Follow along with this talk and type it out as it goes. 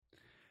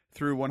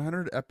Through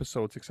 100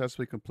 episodes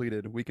successfully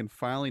completed, we can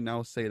finally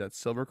now say that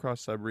Silvercross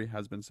Sudbury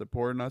has been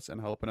supporting us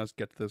and helping us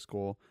get to this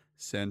goal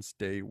since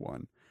day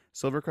one.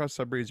 Silvercross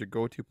Sudbury is your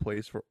go-to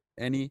place for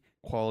any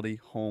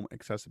quality home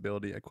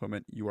accessibility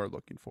equipment you are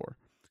looking for.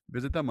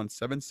 Visit them on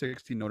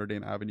 760 Notre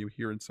Dame Avenue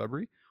here in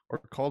Sudbury or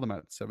call them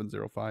at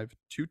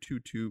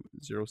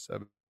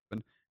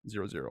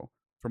 705-222-0700.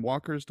 From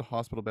walkers to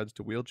hospital beds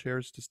to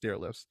wheelchairs to stair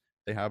lifts,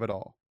 they have it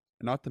all.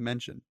 And not to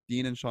mention,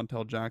 Dean and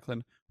Chantel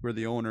Jacqueline, who are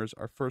the owners,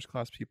 are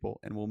first-class people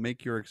and will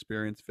make your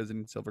experience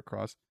visiting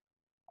Silvercross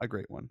a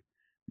great one.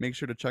 Make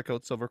sure to check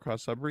out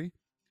Silvercross Sudbury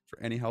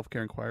for any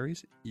healthcare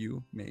inquiries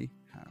you may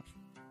have.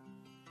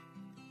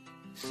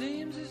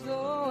 Seems as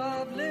though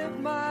I've lived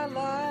my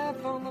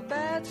life on the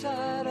bad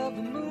side of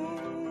the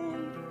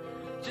moon.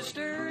 Just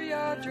stir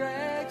your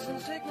drags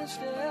and sickness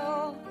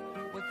still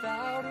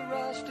without a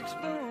rustic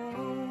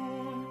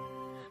spoon.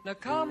 Now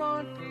come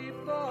on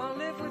people,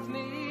 live with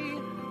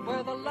me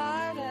where the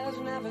light has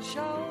never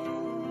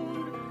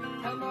shone,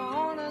 and the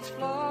hornets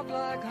flock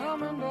like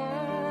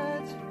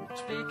hummingbirds,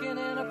 speaking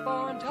in a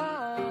foreign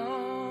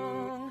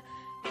tongue.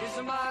 It's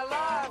my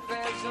life,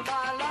 it's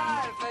my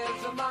life,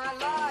 it's my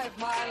life,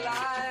 my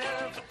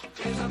life.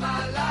 It's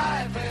my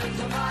life,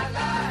 it's my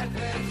life,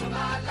 it's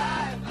my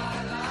life,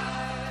 my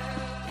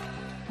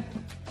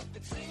life.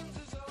 It seems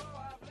as though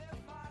I've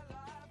lived my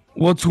life.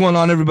 What's going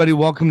on, everybody?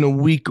 Welcome to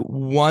week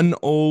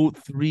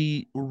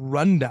 103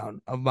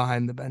 rundown of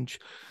Behind the Bench.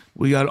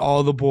 We got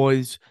all the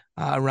boys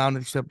around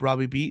except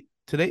Robbie Beat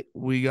today.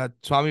 We got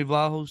Tommy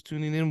Vlahos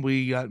tuning in.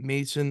 We got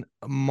Mason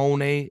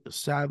Monet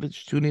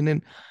Savage tuning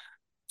in.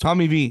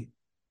 Tommy V,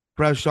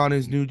 fresh on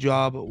his new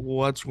job.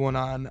 What's going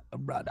on,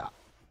 brother?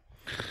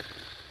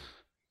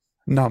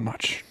 Not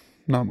much.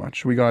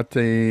 We got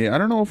I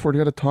don't know if we're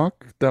gonna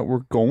talk that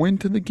we're going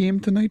to the game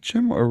tonight,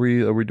 Jim. Are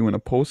we doing a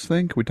post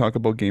thing? Can we talk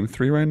about game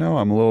 3 right now?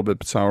 I'm a little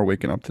bit sour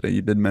waking up today.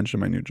 You did mention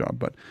my new job,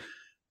 but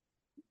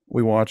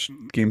we watched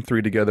game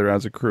 3 together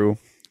as a crew.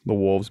 The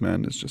Wolves,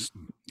 man, it's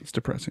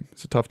depressing.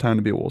 It's a tough time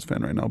to be a Wolves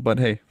fan right now. But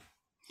hey,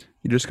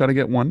 you just gotta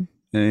get one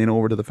and ain't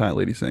over to the fat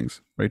lady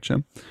sings, right,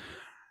 Jim?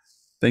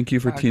 Thank you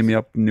for teaming me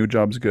up. New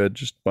job's good.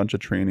 Just a bunch of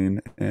training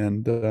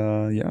and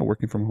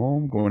working from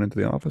home, going into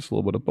the office, a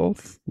little bit of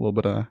both, a little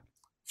bit of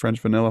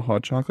French vanilla,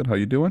 hot chocolate. How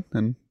you doing?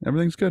 And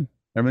everything's good.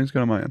 Everything's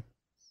good on my end.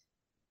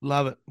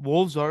 Love it.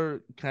 Wolves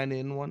are kind of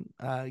in one.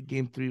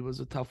 Game 3 was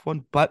a tough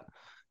one, but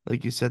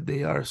like you said,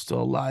 they are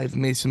still alive.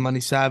 Mason Money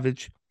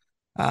Savage,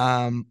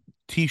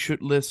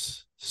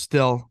 t-shirtless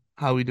still.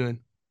 How we doing?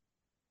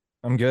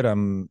 I'm good.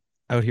 I'm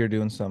out here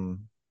doing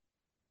some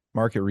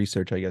market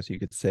research, I guess you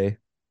could say.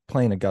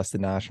 Playing Augusta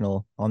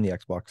National on the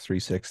Xbox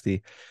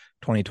 360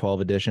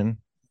 2012 edition.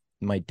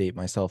 Might date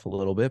myself a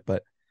little bit,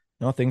 but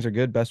no, things are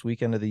good. Best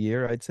weekend of the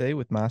year, I'd say,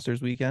 with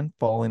Masters weekend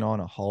falling on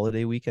a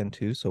holiday weekend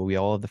too. So we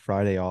all have the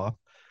Friday off.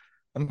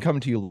 I'm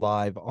coming to you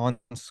live on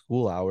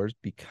school hours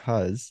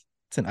because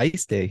it's an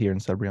ice day here in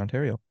Sudbury,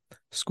 Ontario.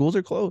 Schools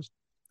are closed.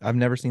 I've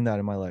never seen that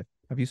in my life.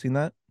 Have you seen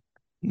that?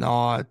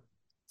 No,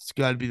 it's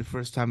got to be the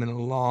first time in a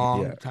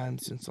long time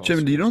since.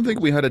 Jim, do you don't think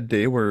we had a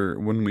day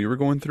when we were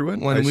going through it?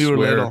 When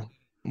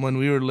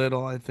we were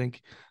little, I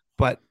think,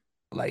 but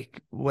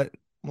like when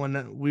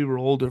we were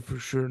older, for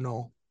sure,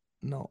 no.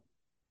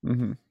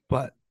 Mm-hmm.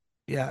 But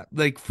yeah,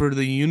 like for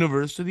the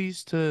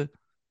universities to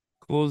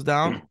close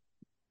down,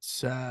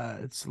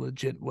 it's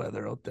legit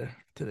weather out there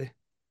today.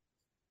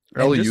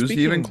 LU's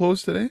even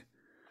closed today?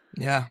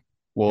 Yeah.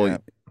 Well, yeah.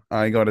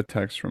 I got a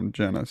text from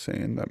Jenna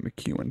saying that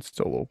McEwen's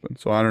still open.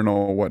 So I don't know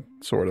what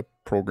sort of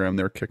program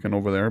they're kicking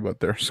over there, but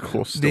their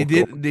school's still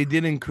open. They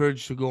did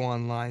encourage to go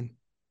online.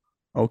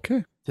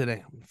 Okay.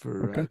 Today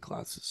for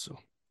classes. So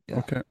yeah.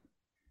 Okay.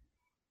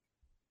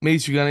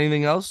 Mace, you got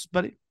anything else,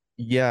 buddy?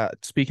 Yeah.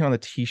 Speaking on the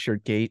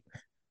t-shirt gate,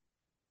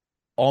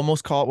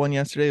 almost caught one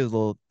yesterday. It was a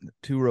little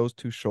 2 rows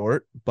too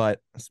short.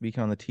 But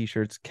speaking on the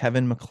t-shirts,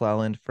 Kevin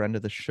McClelland, friend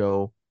of the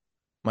show,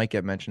 might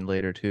get mentioned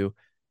later too,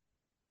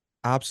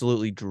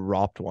 absolutely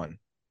dropped one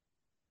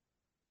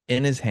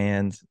in his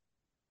hands.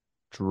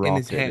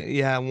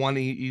 Yeah, one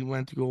he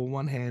went to go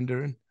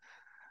one-hander and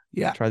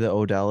tried to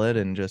Odell it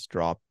and just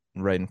dropped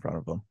right in front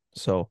of him.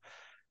 So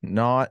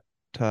not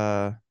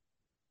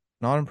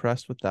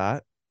impressed with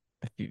that.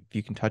 If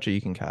you can touch it,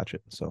 you can catch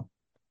it. So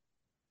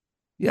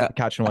yeah,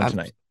 catching one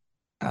tonight.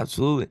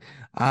 Absolutely.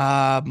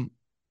 Yeah.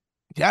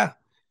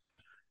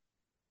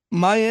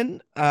 My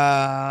end.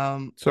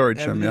 Sorry,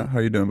 Jim. Yeah, how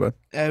you doing, bud?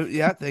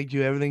 Yeah, thank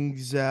you.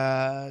 Everything's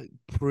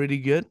pretty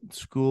good.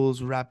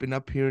 School's wrapping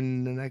up here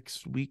in the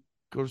next week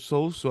or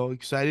so. So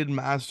excited.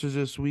 Masters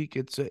this week.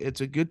 It's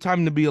a good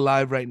time to be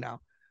alive right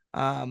now.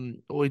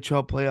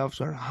 OHL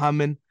playoffs are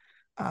humming.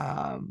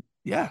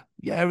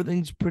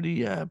 Everything's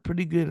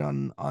pretty good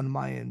on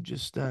my end.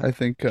 Just I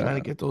think trying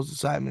to get those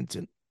assignments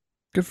in.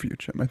 Good for you,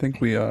 Jim. I think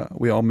we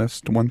all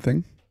missed one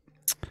thing.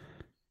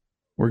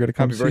 We're gonna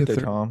come see birthday,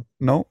 Tom.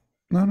 No.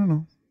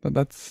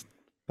 That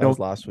was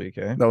last week,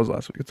 eh? That was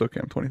last week. It's okay.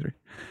 I'm 23.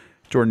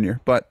 Jordan year.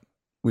 But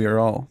we are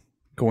all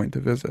going to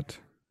visit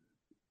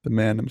the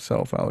man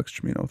himself, Alex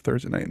Chimino,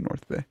 Thursday night in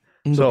North Bay.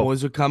 And the So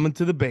boys are coming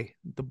to the Bay.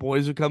 The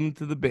boys are coming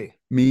to the Bay.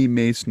 me,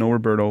 Mace, no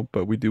Roberto,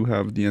 but we do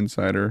have the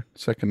insider,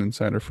 second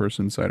insider, first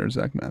insider,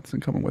 Zach Matheson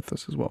coming with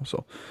us as well.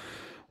 So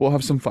we'll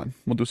have some fun.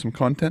 We'll do some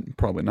content,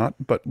 probably not,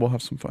 but we'll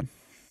have some fun.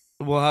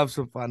 We'll have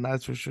some fun.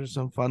 That's for sure.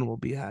 Some fun will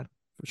be had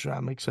for sure.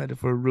 I'm excited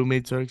for it.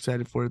 Roommates are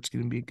excited for it. It's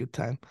going to be a good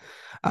time.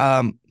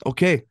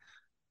 Okay.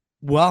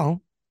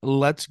 Well,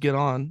 let's get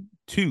on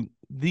to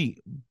the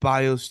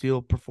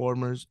BioSteel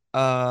performers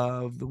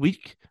of the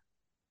week.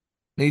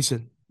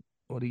 Mason,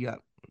 what do you got?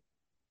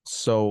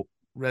 So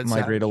Red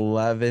my grade Savage.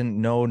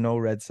 11, no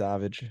Red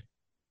Savage.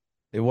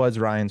 It was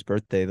Ryan's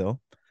birthday though,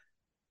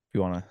 if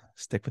you want to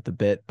stick with the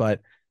bit.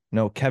 But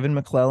no, Kevin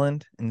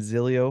McClelland and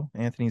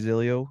Anthony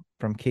Zilio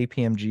from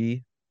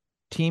KPMG,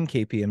 Team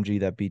KPMG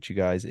that beat you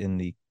guys in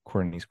the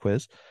Courtney's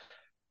quiz.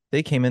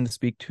 They came in to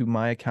speak to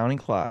my accounting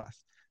class.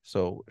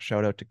 So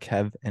shout out to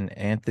Kev and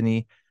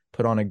Anthony.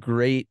 Put on a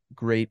great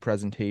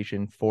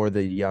presentation for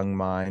the young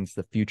minds,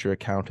 the future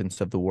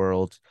accountants of the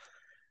world.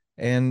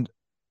 And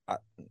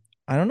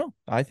I don't know.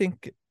 I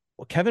think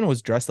Kevin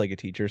was dressed like a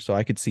teacher, so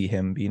I could see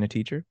him being a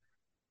teacher.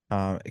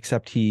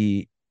 Except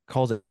he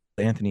calls it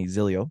Anthony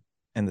Zilio,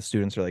 and the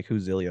students are like,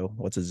 "Who's Zilio?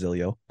 What's a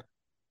Zilio?"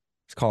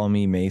 He's calling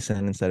me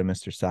Mason instead of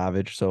Mr.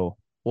 Savage. So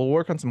we'll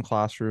work on some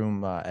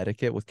classroom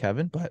etiquette with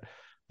Kevin. But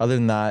other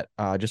than that,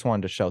 I just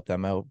wanted to shout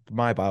them out.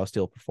 My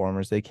BioSteel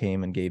performers, they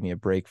came and gave me a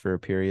break for a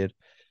period.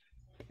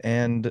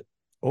 And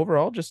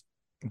overall, just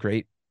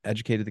great,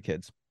 educated the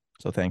kids.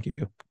 So thank you,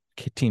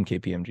 Team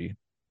KPMG.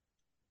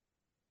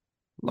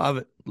 Love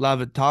it.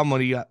 Love it. Tom, what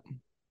do you got?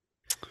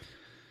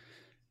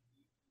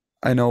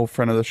 I know a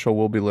friend of the show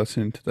will be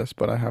listening to this,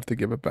 but I have to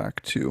give it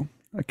back to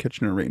a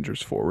Kitchener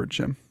Rangers forward,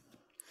 Jim.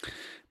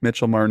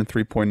 Mitchell Martin,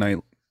 3-point night,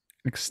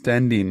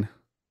 extending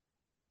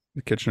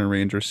the Kitchener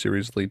Rangers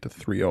series lead to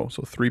 3-0.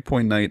 So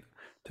 3-point night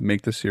to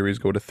make the series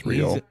go to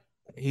 3-0.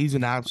 He's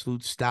an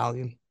absolute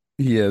stallion.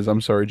 He is.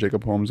 I'm sorry,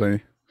 Jacob Holmes.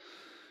 I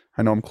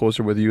know I'm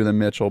closer with you than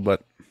Mitchell,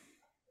 but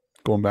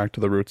going back to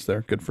the roots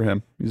there, good for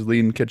him. He's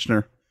leading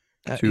Kitchener.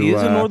 He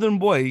is a northern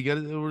boy.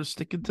 We're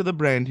sticking to the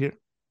brand here.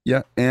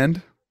 Yeah,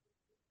 and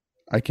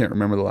I can't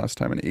remember the last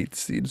time an 8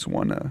 seeds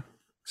won a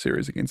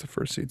series against the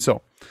first seed.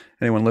 So,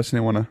 anyone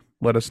listening want to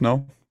let us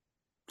know?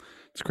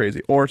 It's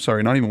crazy. Or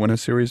sorry, not even win a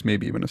series,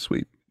 maybe even a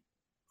sweep.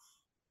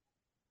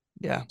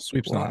 Yeah,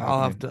 Sweep's well, not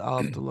I'll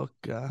happening. have to look.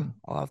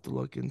 I'll have to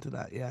look into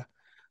that. Yeah,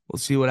 we'll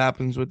see what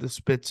happens with the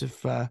Spits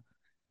if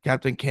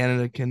Captain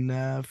Canada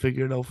can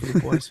figure it out for the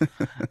boys.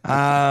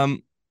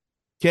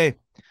 Okay,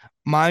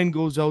 mine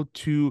goes out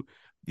to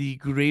the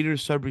Greater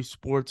Sudbury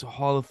Sports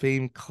Hall of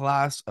Fame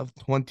class of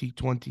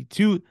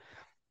 2022.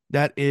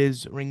 That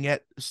is ringette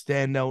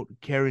standout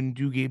Karen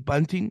Duguay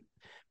Bunting,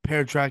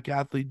 paratrack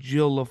athlete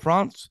Jill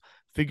LaFrance,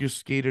 figure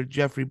skater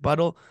Jeffrey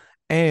Buttle,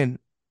 and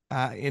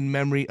in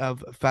memory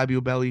of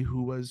Fabio Belli,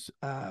 who was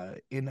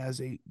in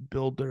as a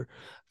builder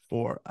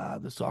for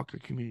the soccer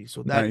community.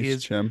 So that Nice,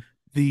 is Jim.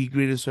 the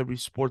Greater Sudbury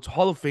Sports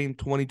Hall of Fame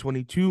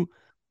 2022.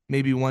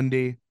 Maybe one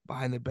day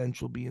Behind the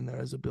Bench will be in there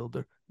as a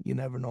builder. You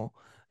never know.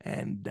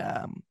 And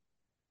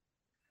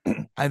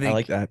I think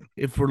like that.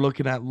 if we're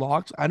looking at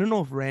locks, I don't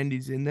know if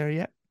Randy's in there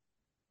yet.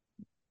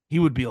 He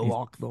would be a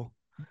lock though.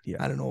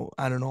 Yeah. I don't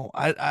know.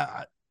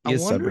 I He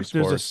is wonder Sudbury if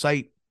there's a Sports.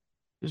 site.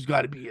 There's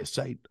got to be a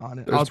site on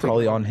it. There's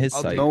probably on his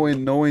site.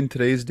 Knowing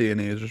today's day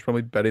and age, there's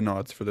probably betting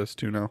odds for this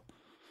too now.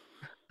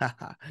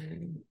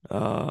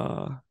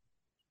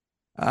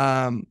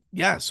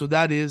 Yeah, so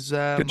that is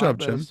Good job,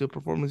 Jim. Still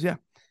performance, yeah.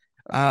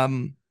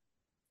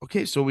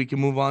 Okay, so we can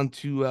move on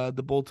to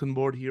the bulletin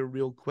board here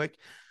real quick.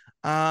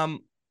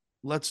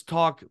 Let's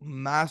talk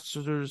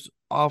Masters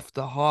off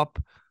the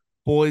hop.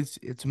 Boys,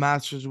 it's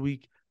Masters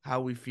week. How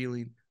are we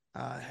feeling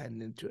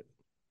heading into it?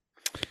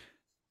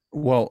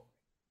 Well,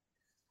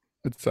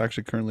 it's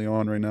actually currently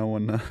on right now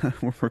when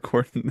we're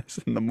recording this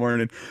in the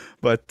morning.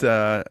 But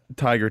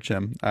Tiger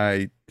Jim,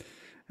 I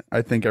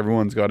think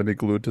everyone's got to be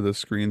glued to the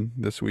screen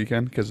this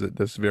weekend because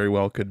this very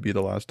well could be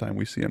the last time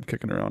we see him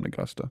kicking around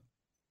Augusta.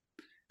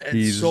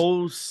 It's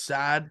so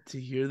sad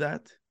to hear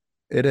that.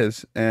 It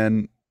is.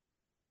 And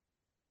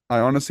I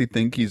honestly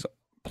think he's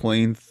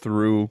playing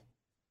through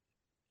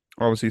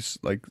obviously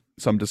like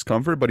some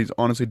discomfort, but he's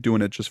honestly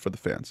doing it just for the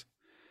fans.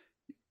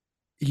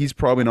 He's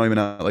probably not even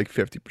at like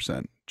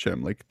 50%,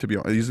 Jim. Like, to be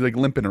honest, he's like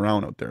limping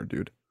around out there,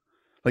 dude.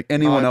 Like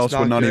anyone else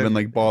would not even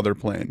like bother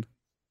playing.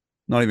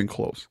 Not even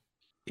close.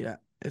 Yeah,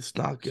 it's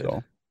not good.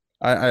 So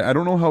I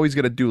don't know how he's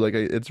gonna do. Like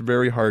it's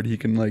very hard. He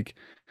can like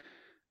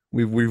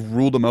we've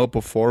ruled him out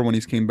before when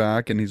he's came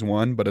back and he's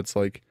won, but it's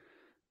like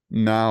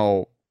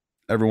now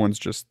everyone's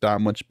just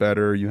that much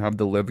better. You have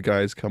the live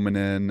guys coming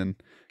in and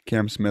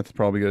Cam Smith's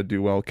probably gonna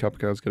do well.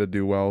 Koepka's gonna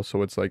do well.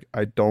 So it's like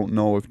I don't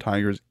know if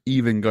Tiger's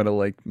even gonna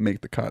like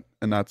make the cut,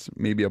 and that's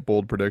maybe a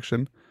bold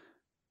prediction,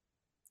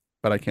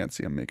 but I can't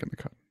see him making the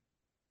cut.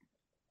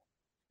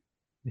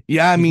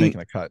 Yeah, I mean, making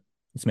a cut.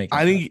 He's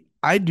making.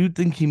 I do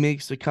think he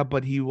makes the cut,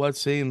 but he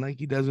was saying like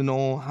he doesn't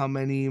know how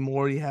many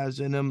more he has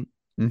in him.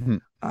 Mm-hmm.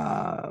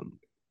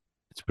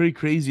 It's pretty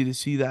crazy to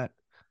see that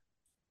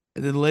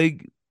the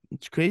leg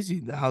It's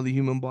crazy how the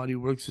human body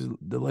works. Is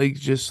the leg's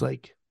just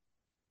like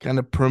kind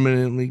of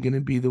permanently going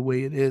to be the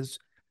way it is.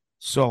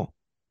 So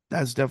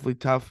that's definitely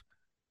tough.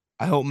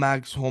 I hope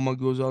Max Homa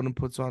goes out and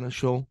puts on a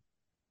show.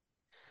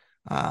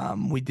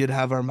 We did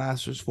have our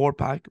Masters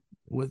 4-pack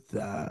with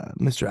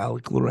Mr.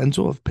 Alec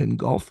Lorenzo of Pin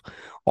Golf.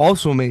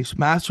 Also, Mace,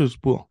 Masters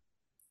pool.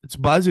 It's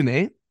buzzing,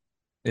 eh?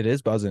 It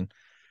is buzzing.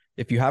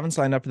 If you haven't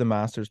signed up for the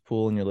Masters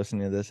pool and you're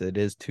listening to this, it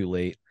is too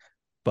late.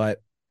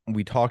 But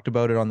we talked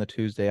about it on the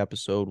Tuesday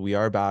episode. We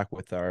are back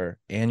with our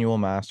annual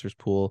Masters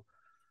pool.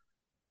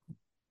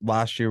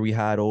 Last year, we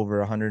had over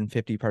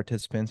 150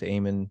 participants,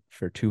 aiming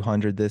for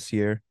 200 this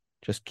year.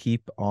 Just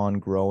keep on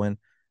growing.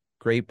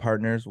 Great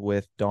partners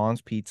with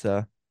Don's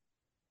Pizza,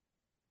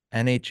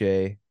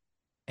 NHA,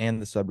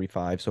 and the Sudbury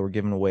 5. So we're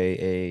giving away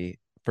a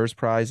first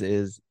prize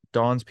is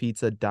Don's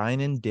Pizza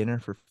dine-in dinner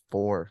for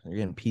 4. You're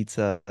getting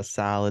pizza, a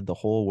salad, the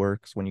whole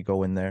works when you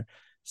go in there.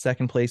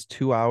 Second place,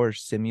 2-hour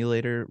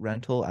simulator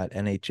rental at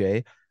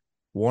NHA.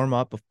 Warm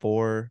up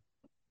before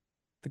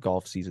the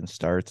golf season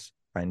starts.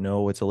 I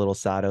know it's a little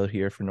sad out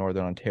here for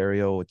Northern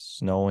Ontario. It's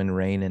snowing,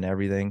 rain, and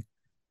everything.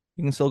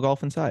 You can still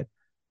golf inside.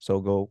 So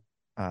go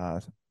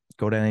to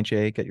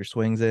NHA, get your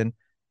swings in,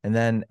 and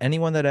then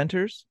anyone that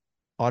enters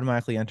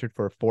automatically entered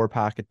for a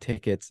 4-pack of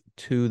tickets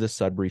to the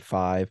Sudbury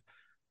 5,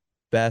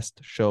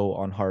 best show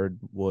on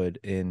hardwood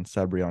in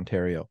Sudbury,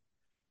 Ontario.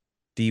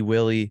 D.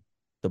 Willie,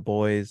 the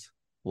boys,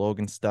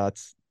 Logan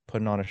Stutz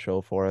putting on a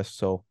show for us.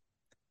 So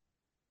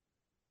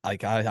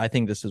like I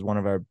think this is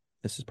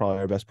probably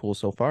our best pool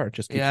so far. It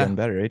just keeps getting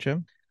better,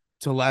 Jim?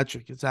 It's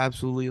electric. It's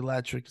absolutely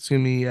electric. It's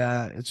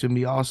gonna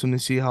be awesome to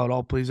see how it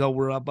all plays out.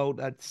 We're about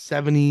at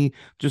 70,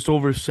 just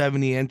over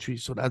 70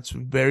 entries, so that's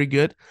very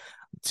good.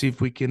 Let's see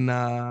if we can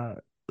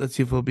let's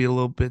see if it'll be a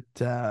little bit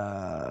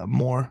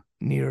more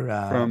near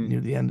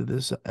the end of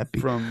this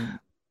epi.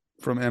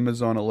 From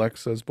Amazon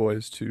Alexa's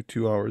boys to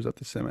 2 hours at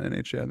the sim at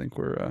NHA. I think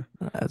we're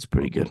that's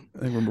pretty good.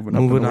 I think we're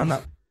moving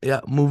up. Yeah,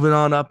 moving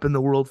on up in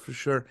the world for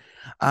sure.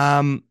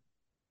 All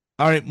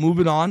right,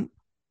 moving on.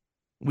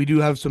 We do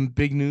have some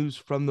big news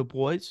from the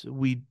boys.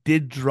 We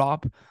did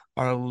drop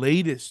our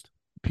latest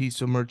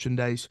piece of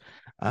merchandise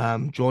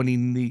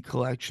joining the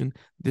collection.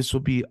 This will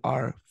be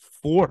our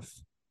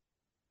 4th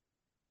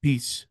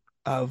piece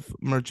of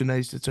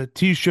merchandise. It's a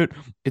t-shirt.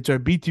 It's our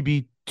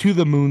BTB To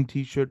The Moon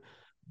t-shirt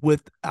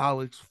with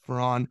Alex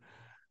Ferron,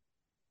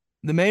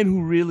 the man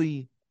who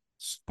really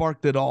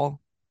sparked it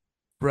all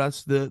for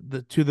us,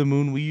 the To The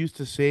Moon. We used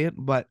to say it,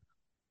 but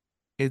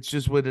it's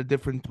just with a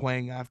different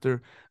twang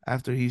after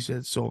he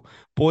said so.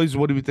 Boys,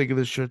 what do we think of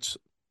the shirts?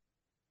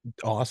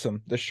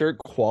 Awesome. The shirt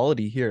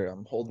quality here.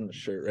 I'm holding the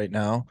shirt right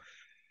now.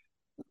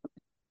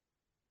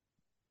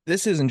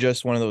 This isn't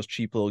just one of those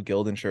cheap little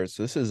Gildan shirts.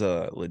 This is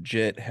a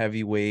legit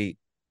heavyweight,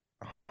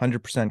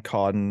 100%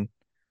 cotton,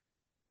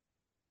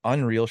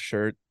 unreal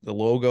shirt. The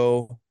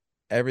logo,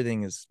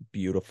 everything is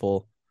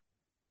beautiful.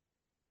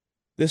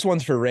 This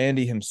one's for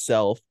Randy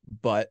himself,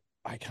 but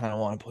I kind of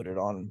want to put it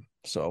on.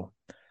 So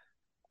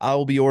I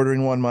will be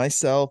ordering one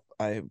myself.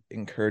 I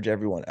encourage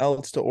everyone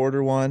else to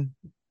order one.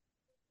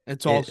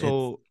 It's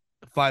also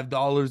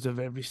 $5 of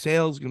every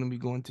sale is going to be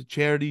going to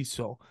charity.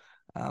 So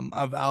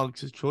of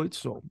Alex's choice.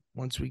 So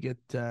once we get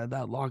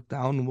that locked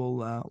down,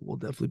 we'll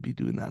definitely be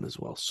doing that as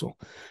well. So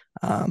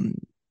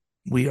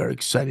we are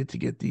excited to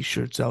get these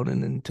shirts out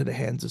and into the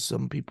hands of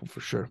some people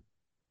for sure.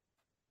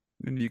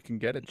 And you can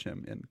get it,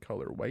 Jim, in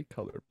color white,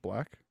 color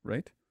black,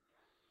 right?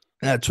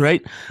 That's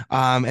right.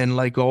 And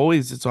like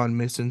always, it's on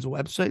Missin's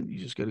website. You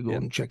just got to go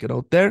and check it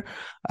out there.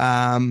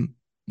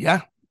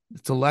 Yeah,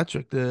 it's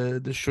electric.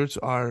 The shirts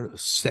are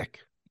sick.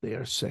 They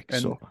are sick.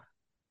 And so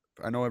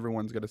I know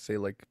everyone's got to say,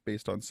 like,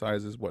 based on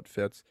sizes, what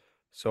fits.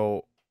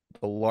 So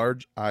the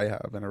large I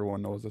have, and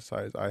everyone knows the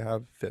size I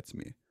have, fits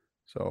me.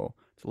 So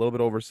it's a little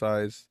bit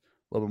oversized,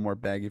 a little bit more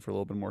baggy for a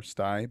little bit more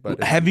sty,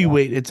 but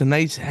heavyweight. It's a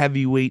nice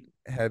heavyweight,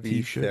 heavy,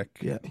 t-shirt.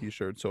 thick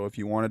t-shirt. So if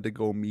you wanted to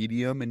go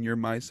medium and you're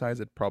my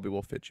size, it probably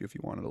will fit you. If you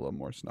wanted a little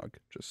more snug,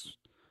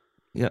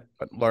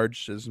 but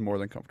large is more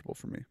than comfortable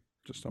for me.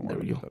 Just don't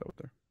want to put that out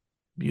there.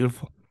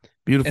 Beautiful.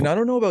 And I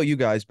don't know about you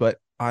guys, but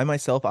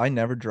I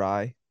never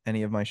dry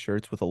any of my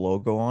shirts with a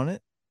logo on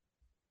it.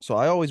 So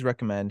I always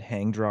recommend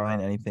hang drying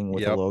anything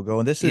with a logo.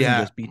 And this isn't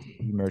just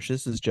BTB merch.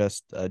 This is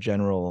just a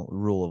general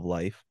rule of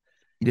life.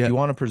 If you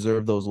want to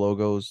preserve those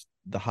logos,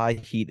 the high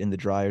heat in the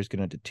dryer is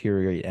going to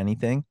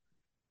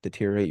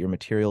deteriorate your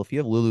material. If you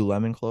have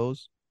Lululemon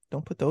clothes,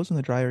 don't put those in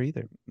the dryer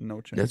either.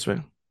 No chance. That's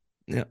right.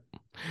 Yeah.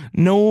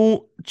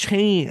 No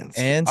chance.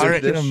 And so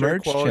this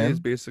shirt quality is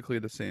basically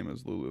the same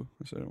as Lulu,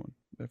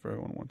 if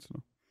everyone wants to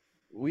know.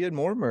 We had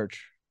more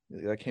merch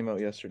that came out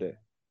yesterday.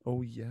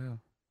 Oh, yeah.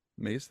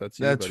 Mace, that's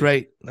you, That's buddy.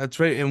 right. That's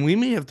right. And we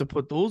may have to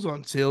put those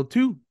on sale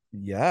too.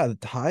 Yeah,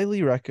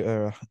 highly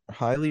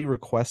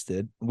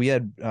requested. We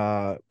had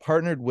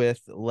partnered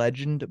with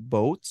Legend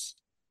Boats.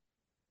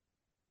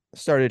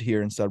 Started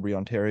here in Sudbury,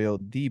 Ontario,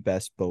 the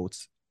best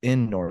boats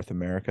in North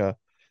America.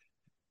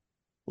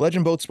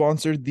 Legend Boats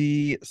sponsored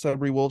the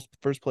Sudbury Wolves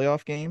first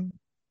playoff game.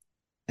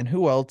 And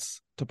who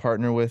else to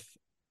partner with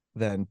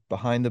than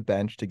behind the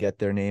bench to get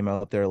their name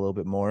out there a little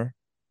bit more.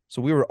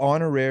 So we were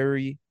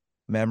honorary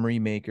memory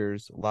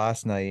makers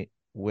last night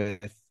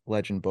with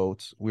Legend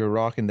Boats. We were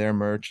rocking their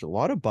merch. A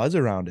lot of buzz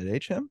around it,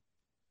 HM.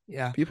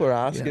 Yeah. People are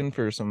Yeah. asking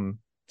for some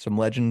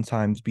Legend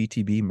times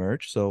BTB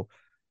merch. So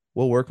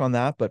we'll work on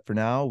that. But for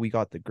now, we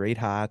got the great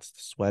hats,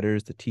 the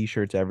sweaters, the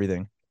t-shirts,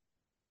 everything.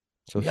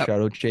 So Yep.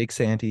 shout out Jake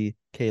Santee,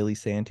 Kaylee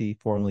Santee,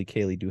 formerly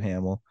Kaylee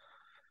Duhamel,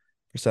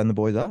 for setting the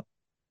boys up.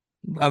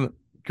 Love it.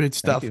 Great Thank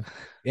stuff. you.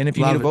 And if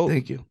you Love need a it. boat,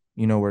 Thank you.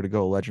 you know where to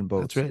go. Legend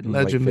Boats. That's right. in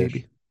Legend, Whitefish.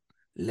 baby.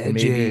 And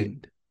maybe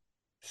Legend.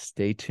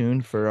 stay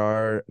tuned for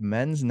our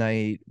men's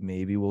night.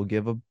 Maybe we'll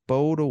give a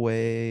boat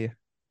away.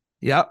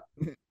 Yep.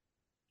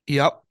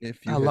 Yep.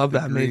 If you I hit love the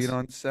that, green mates.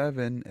 on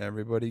 7,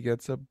 everybody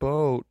gets a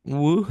boat.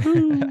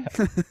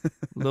 Woohoo.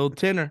 Little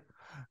tinner.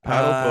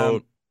 Paddle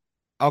boat.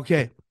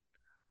 Okay.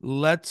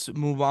 Let's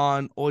move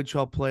on.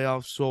 OHL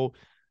playoffs. So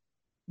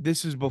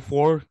this is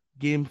before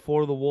game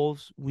 4 of the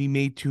Wolves. We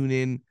may tune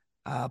in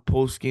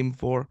post game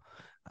 4.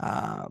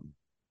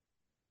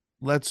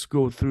 Let's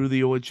go through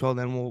the OHL,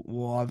 then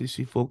we'll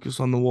obviously focus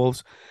on the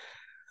Wolves.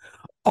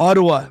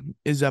 Ottawa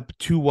is up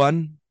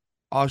 2-1.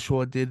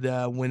 Oshawa did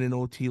win in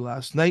OT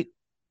last night.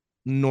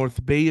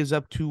 North Bay is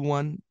up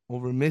 2-1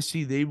 over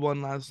Missy. They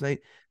won last night.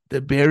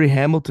 The Barry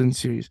Hamilton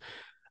series.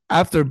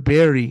 After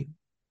Barry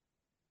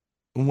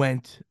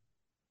went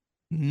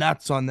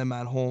nuts on them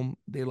at home,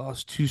 they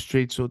lost 2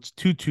 straight, so it's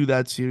 2-2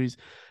 that series.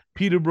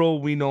 Peterborough,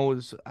 we know,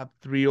 is up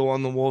 3-0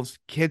 on the Wolves.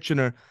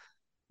 Kitchener,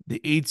 the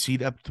 8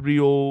 seed, up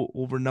 3-0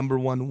 over number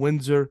 1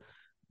 Windsor.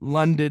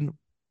 London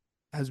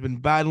has been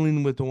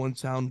battling with Owen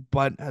Sound,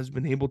 but has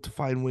been able to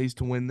find ways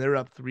to win. They're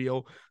up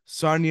 3-0.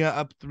 Sarnia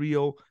up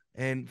 3-0,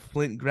 and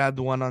Flint grabbed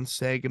the one on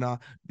Saginaw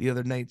the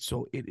other night,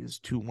 so it is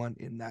 2-1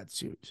 in that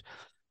series.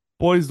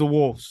 Boys, the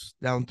Wolves,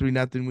 down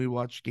 3-0. We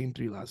watched game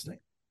 3 last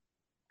night.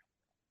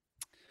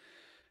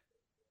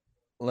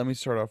 Let me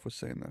start off with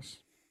saying this.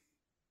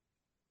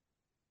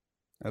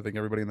 I think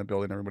everybody in the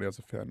building, everybody as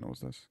a fan knows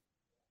this.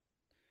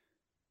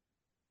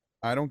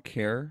 I don't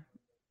care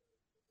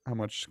how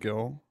much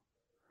skill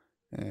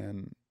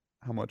and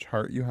how much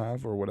heart you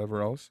have or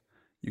whatever else.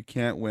 You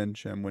can't win,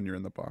 Chim, when you're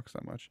in the box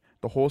that much.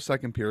 The whole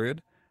second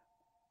period,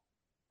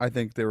 I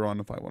think they were on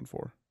the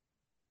 5-1-4.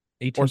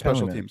 18 Or special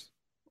penalty minutes. teams.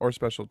 Or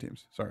special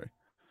teams. Sorry.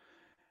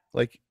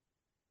 Like,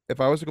 if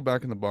I was to go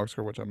back in the box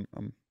score, which I'm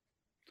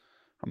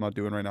not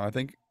doing right now, I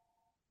think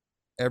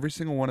every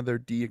single one of their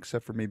D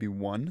except for maybe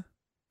one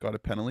got a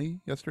penalty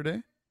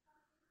yesterday.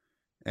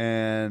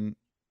 And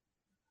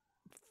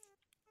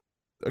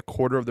a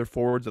quarter of their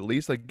forwards at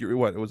least, like,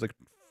 what, it was like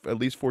at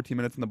least 14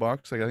 minutes in the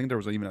box. Like, I think there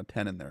was even a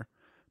 10 in there.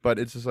 But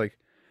it's just like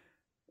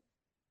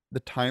the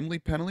timely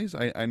penalties.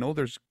 I know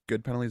there's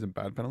good penalties and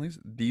bad penalties.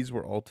 These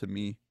were all, to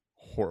me,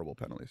 horrible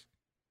penalties.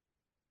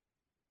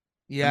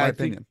 Yeah, in my I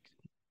opinion.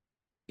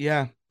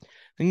 I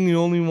think the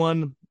only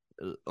one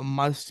a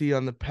must-see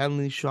on the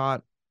penalty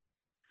shot.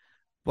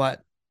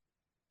 But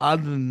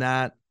other than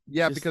that,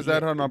 Yeah, just because the-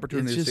 that had an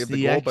opportunity it's to just save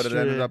the the goal, but it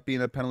ended extra- up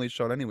being a penalty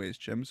shot anyways,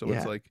 Jim. So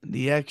it's like,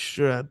 the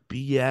extra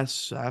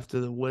BS after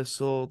the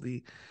whistle,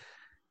 the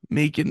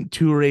making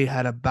Toure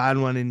had a bad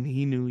one and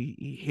he knew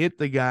he hit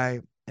the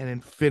guy and then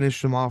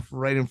finished him off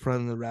right in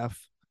front of the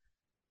ref.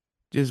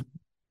 Just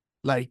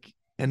like,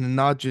 and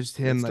not just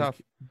him, it's like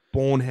tough.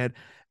 bonehead.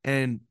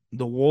 And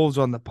the Wolves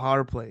on the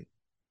power play.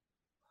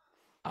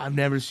 I've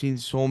never seen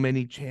so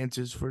many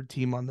chances for a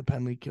team on the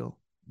penalty kill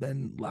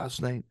than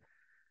last night.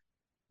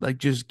 Like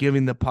just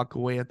giving the puck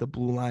away at the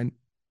blue line.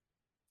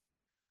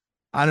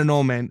 I don't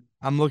know, man.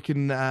 I'm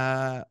looking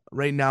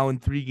right now in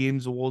 3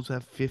 games, the Wolves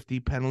have 50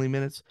 penalty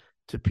minutes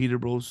to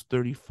Peterborough's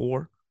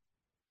 34.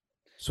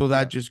 So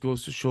that Yeah. just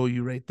goes to show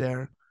you right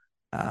there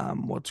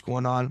what's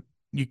going on.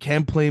 You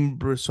can play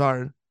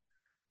Broussard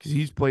because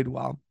he's played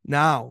well.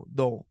 Now,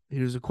 though,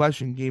 here's a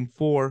question. Game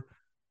 4,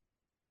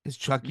 is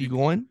Chucky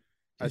going?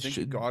 I think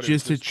you got it.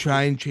 Just to Just-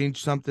 try and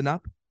change something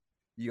up?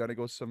 You got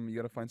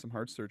to find some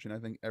heart searching. I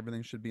think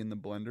everything should be in the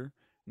blender.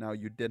 Now,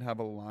 you did have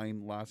a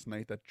line last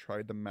night that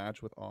tried to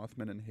match with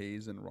Othman and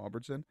Hayes and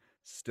Robertson.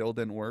 Still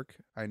didn't work.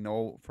 I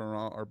know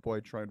Ferrand, our boy,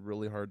 tried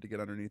really hard to get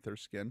underneath their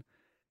skin.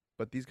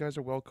 But these guys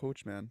are well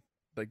coached, man.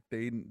 Like,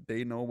 they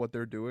know what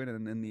they're doing,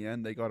 and in the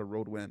end, they got a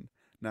road win.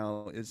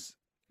 Now,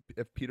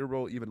 if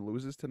Peterborough even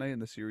loses tonight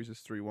and the series is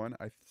 3-1,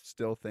 I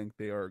still think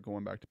they are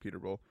going back to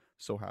Peterborough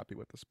so happy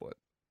with the split.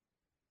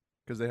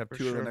 Because they have For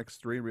 2 of sure. the next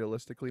 3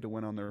 realistically to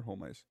win on their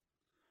home ice.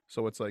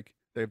 So it's like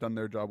they've done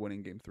their job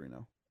winning game 3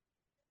 now.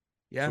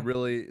 Yeah. So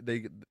really,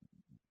 they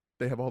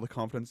have all the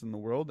confidence in the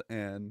world,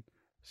 and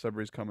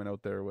Sudbury's coming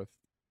out there with,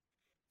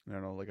 I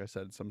don't know, like I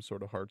said, some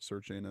sort of heart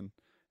searching and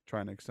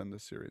trying to extend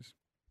this series.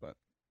 But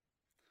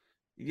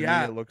to me,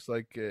 it looks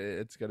like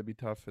it's got to be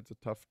tough. It's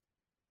a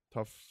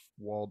tough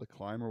wall to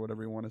climb, or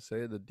whatever you want to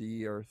say. The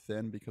D are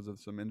thin because of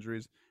some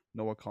injuries.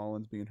 Noah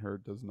Collins being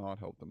hurt does not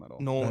help them at all.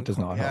 No, That does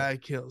not yeah, help.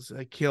 it kills. It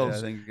Yeah, kills.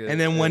 I think And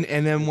then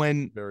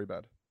when very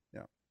bad.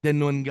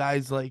 when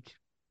guys like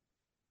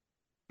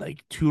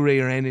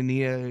Toure or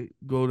Anania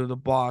go to the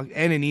box,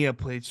 Anania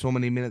played so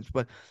many minutes,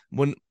 but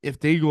if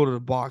they go to the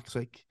box,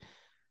 like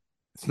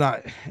it's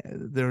not.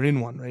 They're in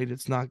one, right?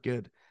 It's not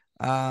good.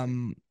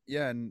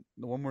 Yeah, and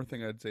the one more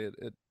thing I'd say,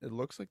 it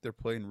looks like they're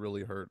playing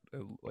really hurt.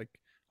 Like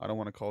I don't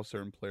want to call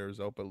certain players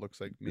out, but it looks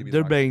like maybe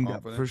They're lack of banged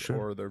up for confidence sure.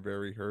 or they're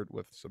very hurt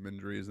with some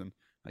injuries. And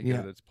I get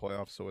Yeah, it, it's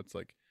playoffs, so it's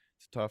like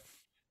it's a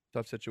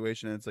tough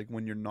situation. And it's like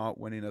when you're not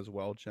winning as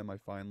well, Chim, I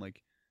find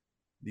like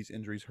these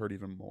injuries hurt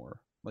even more.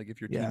 Like if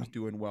your yeah, team's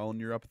doing well and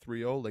you're up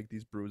 3-0, like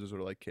these bruises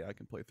are like, okay, I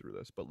can play through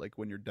this. But like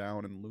when you're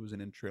down and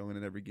losing and trailing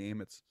in every game,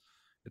 it's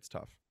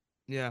tough.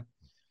 yeah.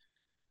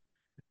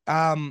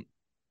 Um,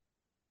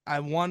 I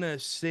want to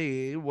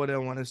say what I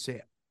want to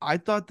say. I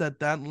thought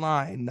that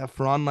line, that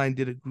front line,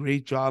 did a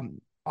great job.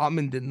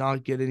 Ottman did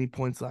not get any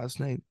points last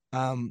night.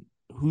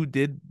 Who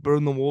did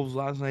burn the Wolves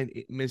last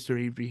night? Mr.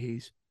 Avery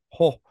Hayes.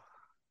 Oh,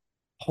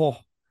 oh,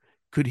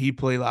 could he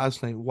play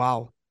last night?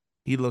 Wow,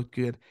 he looked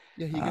good.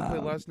 Yeah, he can play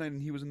Um, last night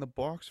and he was in the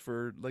box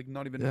for like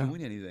not even yeah.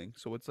 doing anything.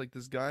 So it's like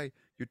this guy,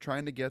 you're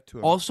trying to get to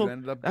him. You Also,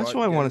 ended up that's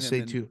what I want getting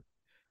to him say in. too.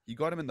 You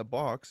got him in the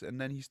box and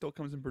then he still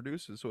comes and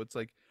produces. So it's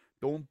like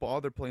don't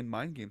bother playing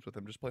mind games with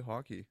him. Just play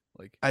hockey.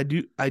 Like I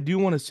do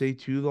want to say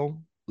too though,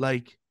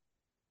 like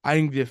I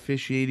think the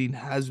officiating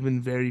has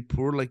been very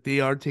poor. Like they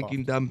are taking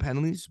soft. dumb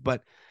penalties,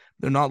 but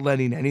they're not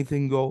letting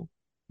anything go.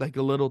 Like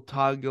a little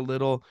tug, a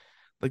little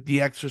like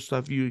the extra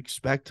stuff you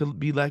expect to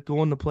be let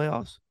go in the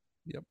playoffs.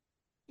 Yep.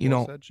 You Well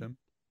know, said, Jim.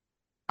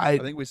 I I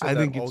think we said I that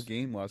think all it's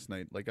game last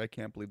night. Like I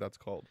can't believe that's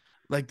called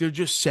like they're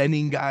just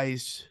sending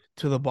guys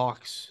to the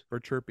box. for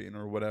chirping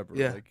or whatever.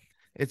 Yeah. Like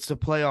It's the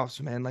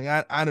playoffs, man.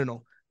 Like I don't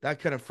know. That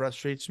kind of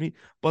frustrates me.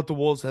 But the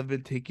Wolves have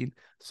been taking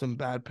some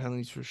bad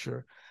penalties for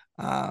sure.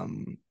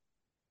 Um,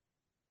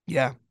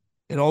 yeah.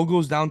 It all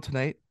goes down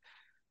tonight.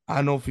 I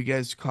don't know if you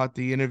guys caught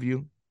the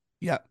interview.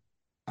 Yeah.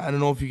 I don't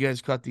know if you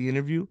guys caught the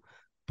interview,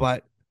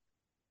 but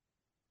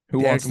Who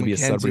Derek wants to be a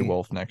Sudbury McKenzie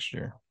Wolf next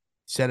year?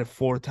 said it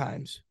 4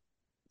 times.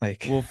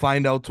 Like, We'll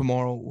find out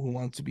tomorrow who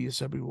wants to be a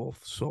Sudbury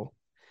Wolf. So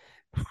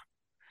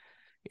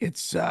it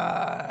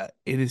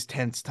is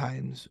tense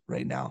times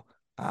right now.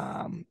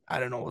 I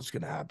don't know what's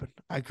gonna happen.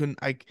 I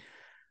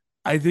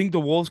think the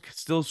Wolves could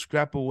still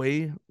scrap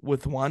away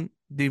with one.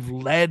 They've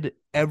led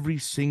every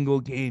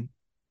single game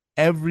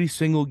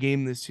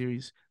this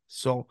series.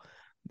 So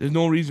there's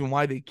no reason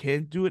why they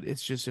can't do it.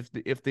 It's just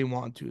if they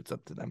want to, it's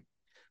up to them.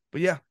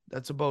 But yeah,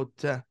 that's about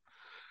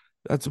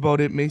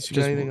it. Mace, you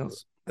got just anything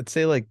else? I'd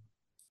say like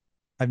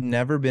I've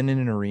never been in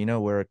an arena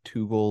where a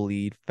 2 goal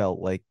lead felt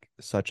like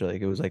such a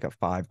like it was like a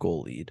 5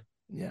 goal lead.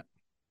 Yeah.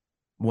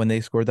 When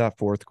they scored that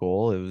fourth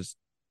goal, it was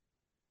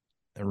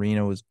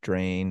arena was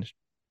drained.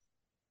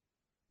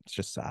 It's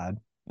just sad.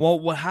 Well,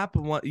 what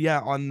happened? What? Yeah,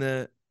 on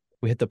the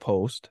We hit the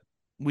post.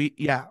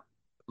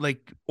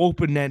 like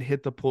open net,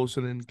 hit the post,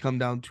 and then come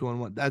down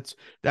 2-on-1.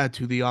 That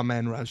too. The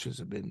man rushes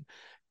have been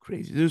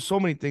crazy. There's so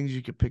many things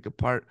you could pick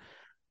apart.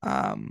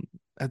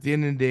 At the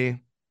end of the day,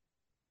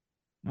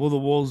 will the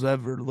Wolves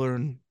ever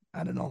learn?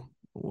 I don't know.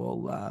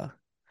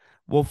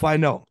 We'll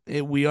find out.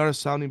 We are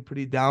sounding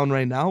pretty down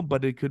right now,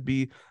 but it could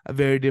be a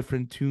very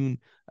different tune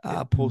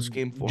post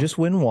game 4. Just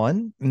win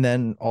one, and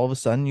then all of a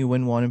sudden you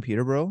win one in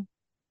Peterborough.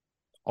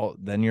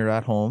 Then you're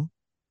at home.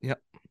 Yep.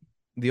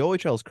 The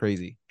OHL is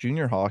crazy.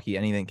 Junior hockey,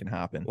 anything can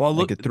happen. Well,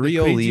 look, like a the 3-0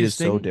 lead craziest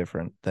is so thing-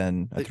 different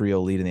than a the-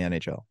 3-0 lead in the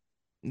NHL.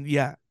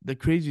 Yeah, the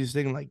craziest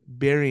thing, like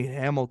Barry and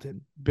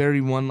Hamilton. Barry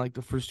won like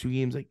the first 2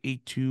 games, like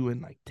 8-2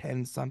 and like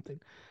 10 something,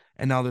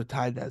 and now they're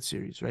tied that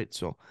series, right?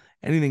 So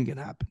anything can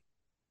happen.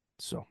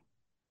 So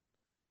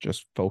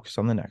Just focus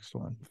on the next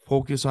one.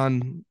 focus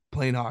on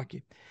playing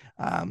hockey.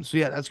 So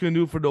yeah, that's gonna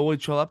do it for the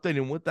OHL update.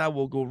 And with that,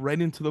 we'll go right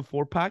into the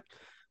 4-pack,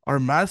 our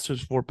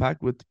Masters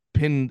 4-pack with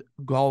Pinned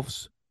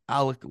Golf's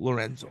Alec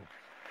Lorenzo.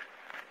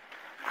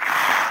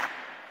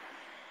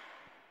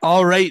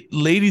 All right,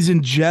 ladies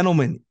and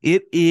gentlemen,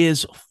 it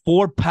is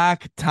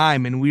 4-pack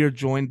time, and we are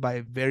joined by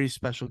a very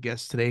special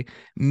guest today,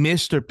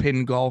 Mr.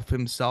 Pin Golf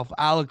himself,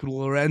 Alec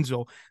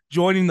Lorenzo,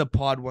 joining the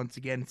pod once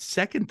again,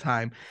 second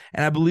time.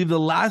 And I believe the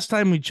last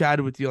time we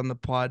chatted with you on the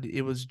pod,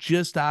 it was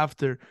just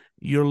after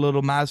your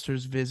little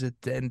Masters visit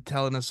and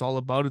telling us all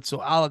about it.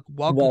 So, Alec,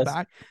 welcome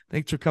back.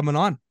 Thanks for coming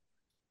on.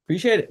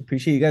 Appreciate it.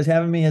 Appreciate you guys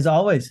having me as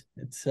always.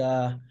 It's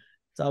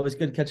always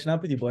good catching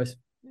up with you boys.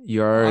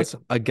 You're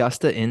Awesome.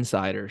 Augusta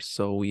insiders,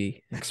 so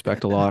we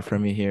expect a lot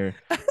from you here,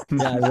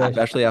 Yeah, I wish.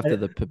 especially after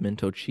the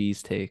pimento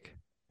cheese take.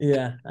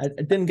 Yeah, I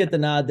didn't get the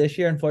nod this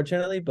year,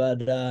 unfortunately,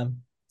 but it's all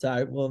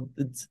right. Well,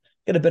 it's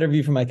get a better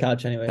view from my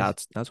couch anyways.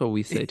 That's what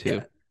we say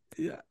too.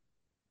 Yeah.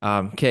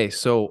 Okay,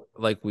 so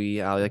like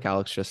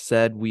Alex just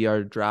said, we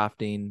are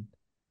drafting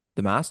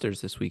the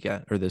Masters this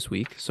weekend or this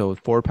week. So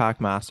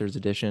 4-pack Masters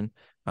edition.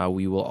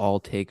 We will all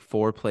take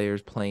 4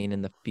 players playing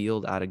in the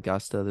field at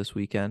Augusta this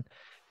weekend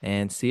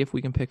and see if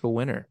we can pick a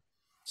winner.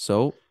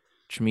 So,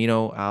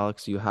 Chimino,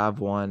 Alex, you have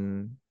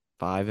won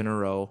 5 in a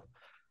row.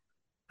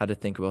 Had to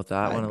think about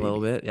that 5, one a little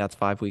bit. Yeah, it's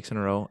 5 weeks in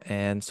a row.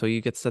 And so you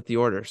get to set the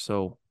order.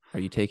 So are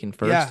you taking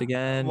first Yeah.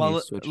 again? Well,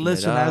 You switching it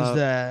listen,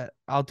 up?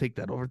 I'll take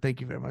that over. Thank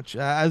you very much.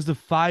 As the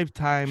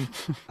 5-time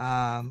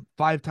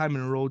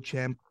in a row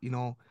champ,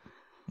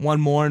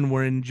 one more and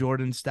we're in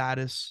Jordan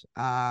status.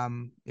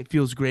 It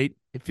feels great.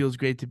 It feels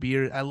great to be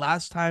here.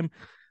 Last time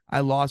I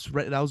lost,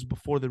 that was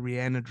before the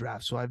Rihanna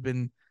draft. So I've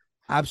been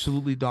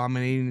absolutely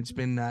dominating. It's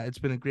been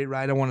a great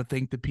ride. I want to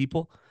thank the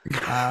people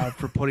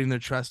for putting their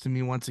trust in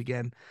me once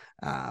again,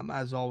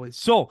 as always.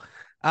 So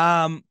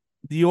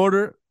the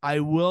order, I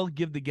will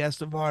give the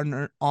guest of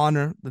honor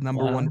the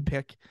number one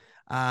pick.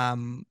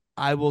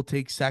 I will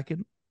take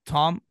second.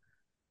 Tom,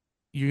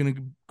 you're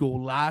gonna go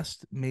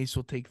last. Mace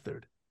will take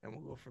third, and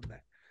we'll go from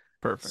there.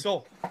 Perfect.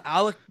 So,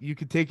 Alec, you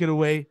can take it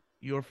away.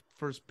 Your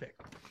first pick.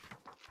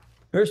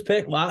 First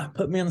pick. Wow,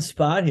 put me on the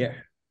spot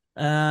here.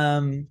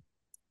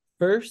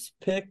 First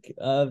pick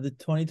of the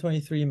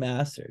 2023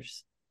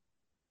 Masters.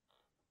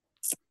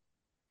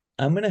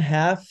 I'm gonna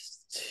have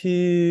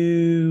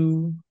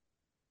to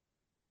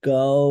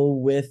go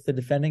with the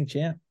defending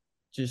champ.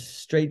 Just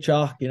straight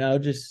chalk,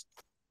 just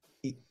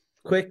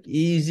quick,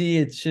 easy.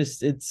 It's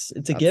just it's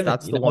a given.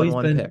 That's the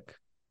 1-1 pick.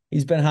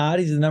 He's been hot.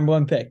 He's the number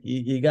one pick.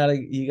 You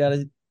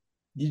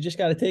just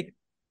gotta take it.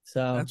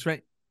 So That's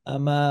right.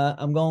 I'm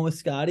going with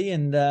Scotty,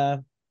 and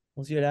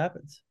we'll see what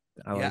happens.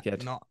 I like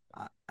it. No,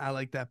 I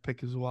like that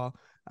pick as well.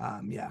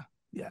 No,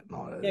 Can't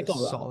it's go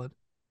wrong. solid.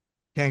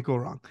 Can't go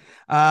wrong.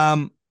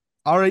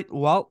 All right.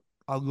 Well,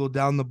 I'll go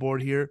down the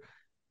board here.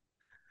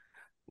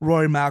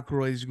 Rory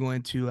McIlroy is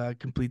going to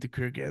complete the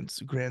career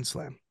Grand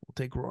Slam. We'll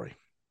take Rory.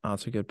 Oh,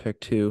 that's a good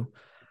pick too.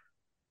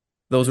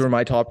 Those were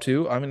my top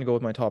two. I'm going to go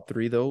with my top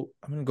three, though.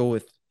 I'm going to go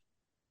with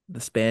the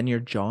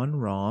Spaniard, Jon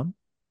Rahm.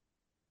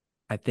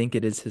 I think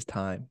it is his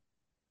time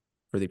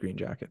for the green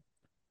jacket.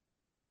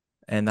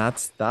 And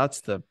that's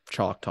the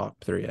chalk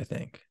top three, I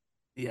think.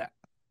 Yeah.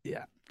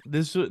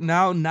 This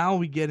now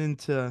we get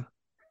into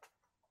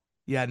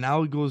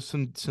now it goes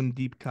some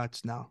deep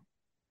cuts now.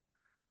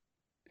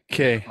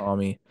 Okay.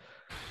 Tommy.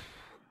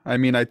 I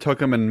mean, I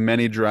took him in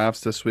many drafts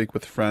this week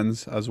with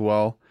friends as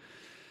well.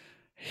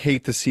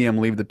 Hate to see him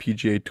leave the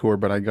PGA Tour,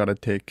 but I got to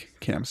take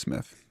Cam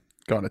Smith.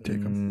 Got to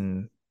take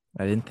him.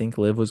 I didn't think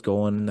Liv was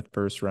going in the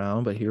first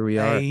round, but here we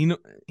are. Hey,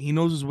 he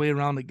knows his way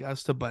around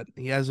Augusta, but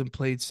he hasn't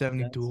played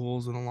 72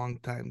 holes in a long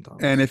time,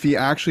 Thomas. And if he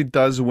actually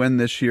does win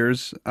this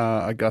year's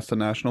Augusta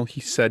National,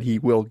 he said he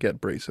will get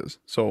braces.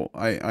 So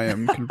I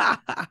am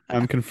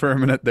I'm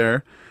confirming it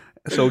there.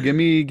 So give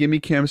me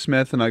Cam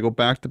Smith, and I go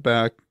back to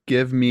back.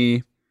 Give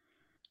me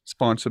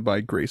sponsored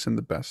by Grayson,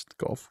 the best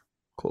golf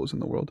clothes in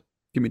the world.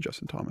 Give me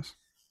Justin Thomas.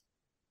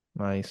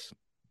 Nice.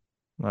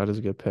 That is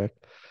a good pick.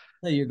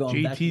 No, you're going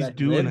JT's back to back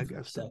doing Liv for a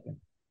Augusta. second.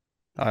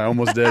 I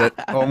almost did it.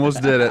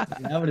 Almost did it.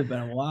 That would have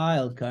been a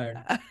wild card.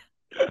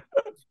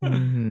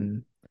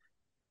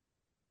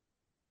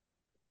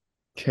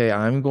 Okay,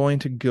 I'm going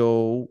to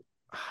go.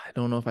 I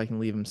don't know if I can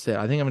leave him sit.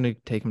 I think I'm going to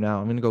take him now.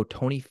 I'm going to go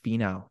Tony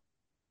Finau.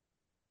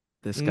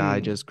 This guy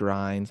just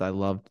grinds. I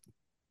love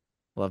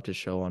his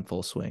show on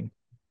Full Swing.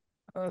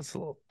 That's a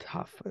little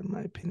tough, in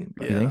my opinion.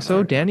 You think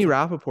so? Danny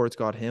Rappaport's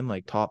got him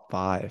like top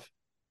 5,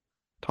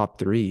 top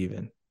 3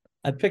 even.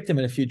 I picked him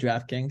in a few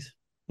DraftKings.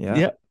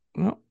 Yeah.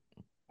 No.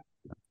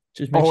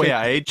 Just make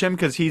sure. Jim,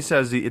 because he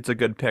says it's a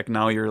good pick.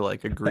 Now you're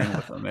like agreeing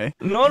with him, eh?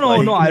 No.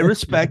 I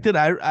respect it.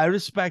 I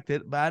respect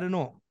it, but I don't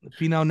know.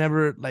 Finau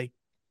never like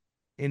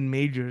in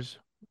majors.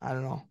 I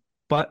don't know,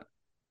 but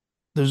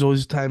there's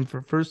always time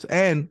for first.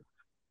 And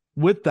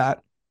with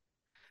that,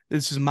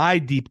 this is my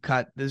deep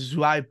cut. This is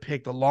who I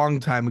picked a long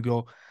time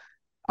ago.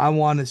 I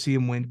want to see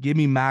him win. Give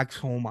me Max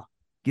Homa.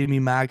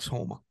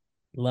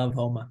 Love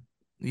Homa.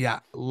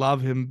 Yeah,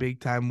 love him big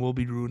time. We'll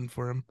be rooting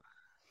for him.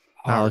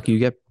 Alec, you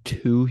get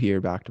 2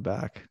 here back to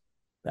back.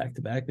 Back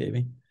to back,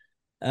 baby.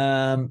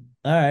 All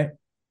right.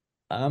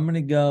 I'm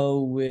gonna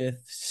go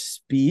with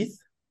Spieth.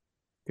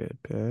 Good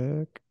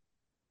pick.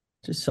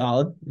 Just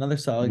solid. Another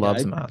solid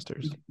Loves guy.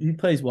 Masters. He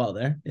plays well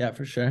there. Yeah,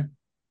 for sure.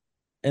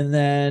 And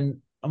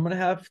then I'm gonna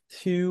have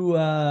to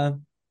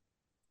I'm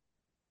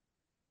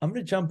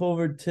gonna jump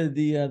over to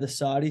the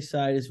Saudi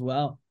side as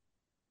well.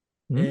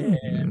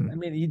 And I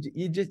mean,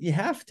 you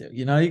have to,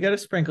 you got to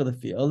sprinkle the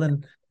field,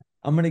 and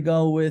I'm gonna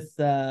go with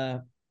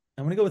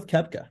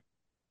Koepka.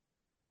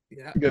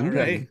 Yeah, Good all pick.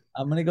 right.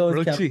 I'm gonna go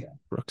with Brooksy.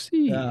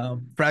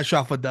 Koepka. Fresh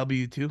off a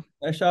W too.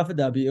 Fresh off a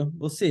W.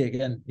 We'll see.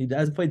 Again, he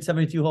hasn't played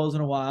 72 holes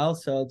in a while,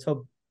 so let's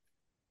hope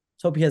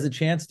he has a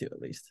chance to at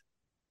least.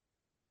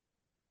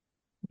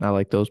 I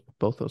like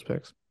both those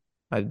picks.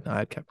 I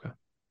had Koepka.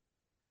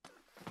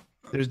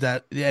 There's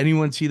that. Did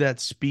anyone see that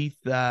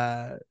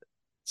Spieth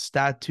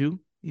stat too?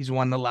 He's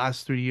won the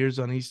last 3 years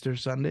on Easter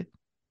Sunday.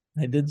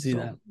 I did see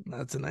that.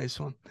 That's a nice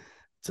one.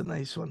 It's a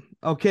nice one.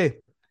 Okay.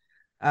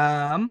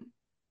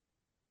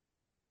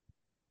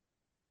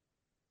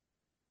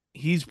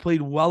 He's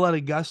played well at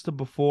Augusta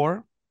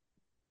before,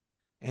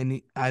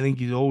 and I think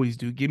he'd always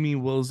do. Give me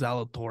Will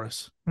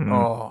Zalatoris.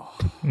 Oh,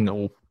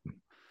 no.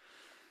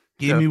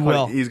 Give me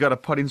Will. He's got a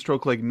putting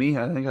stroke like me.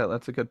 I think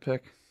that's a good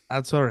pick.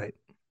 That's all right.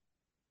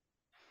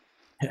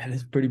 Yeah,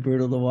 it's pretty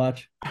brutal to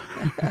watch.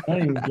 I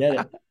don't even get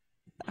it.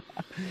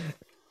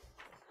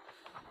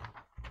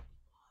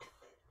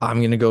 I'm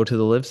going to go to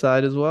the live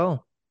side as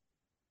well.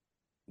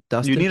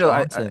 Dustin You need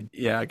Johnson.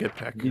 a good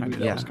pick. I knew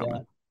that was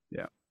coming.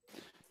 Yeah.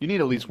 You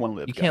need at least one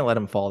live. You guy. can't let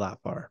him fall that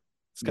far.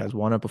 This guy's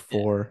won it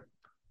before.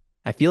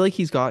 I feel like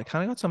he's got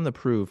something to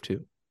prove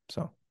too.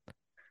 So,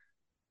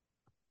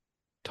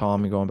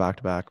 Tom, you're going back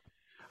to back.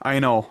 I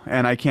know,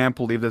 and I can't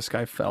believe this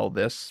guy fell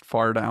this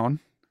far down.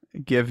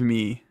 Give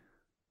me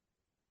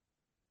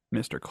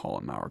Mr.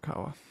 Colin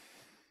Morikawa.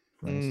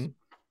 Nice.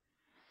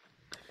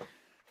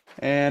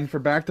 And for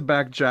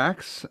back-to-back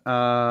jacks,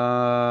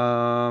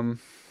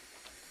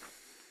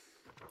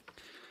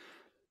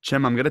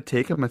 Jim, I'm gonna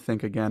take him, I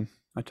think, again.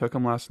 I took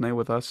him last night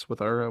with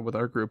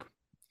our group.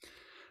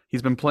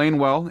 He's been playing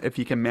well. If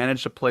he can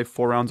manage to play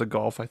 4 rounds of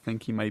golf, I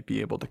think he might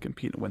be able to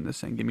compete and win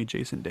this thing. Give me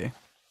Jason Day.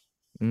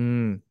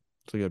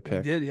 It's a good He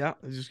pick. did, yeah.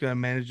 He's just gotta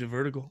manage the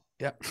vertical.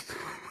 Yeah.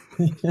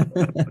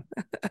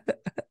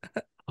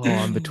 Oh,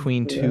 I'm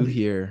between two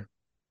here.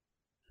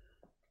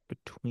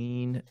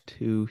 Between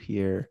two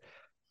here.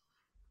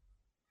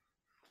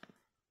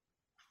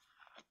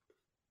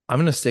 I'm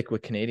gonna stick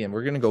with Canadian.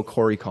 We're gonna go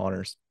Corey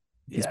Connors.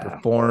 He's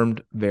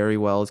performed very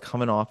well. He's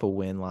coming off a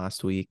win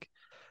last week.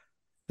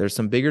 There's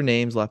some bigger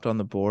names left on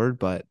the board,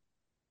 but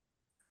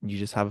you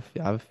just have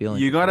a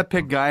feeling. You got to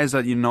pick guys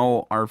that you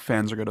know our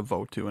fans are going to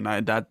vote to, and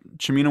that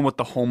Chimino with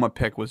the Homa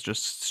pick was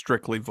just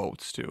strictly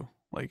votes too.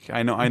 Like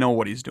I know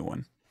what he's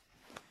doing.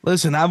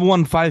 Listen, I've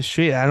won 5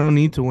 straight. I don't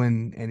need to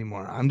win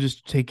anymore. I'm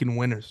just taking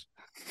winners.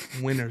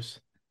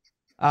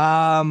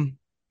 Oh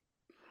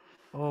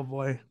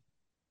boy.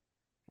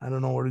 I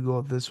don't know where to go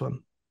with this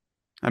one.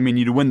 I mean,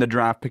 you'd win the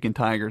draft picking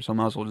Tiger, so I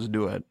might as well just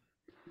do it.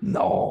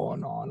 No,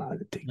 not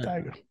to take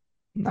Tiger.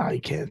 No, you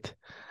can't.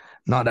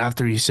 Not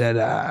after he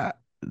said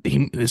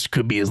this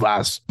could be his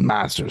last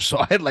Masters.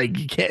 So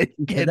you can't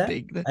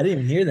take that. I didn't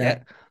even hear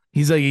that. Yeah.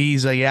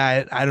 He's like,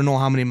 yeah, I don't know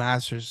how many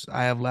Masters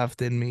I have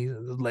left in me.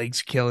 The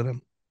leg's killing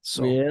him.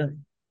 So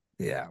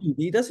yeah.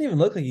 He doesn't even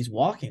look like he's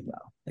walking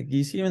well. Like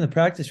you see him in the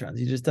practice runs.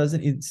 He just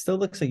doesn't. He still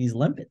looks like he's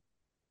limping.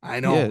 I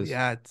know.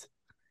 Yeah.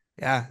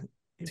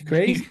 It's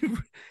crazy.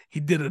 He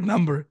did a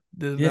number.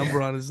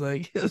 Number on his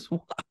leg. It's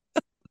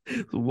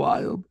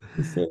wild.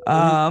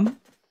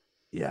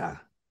 Yeah.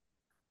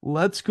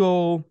 Let's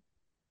go.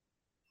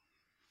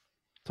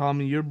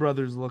 Tommy, your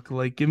brothers look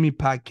like. Give me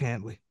Pat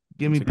Cantley.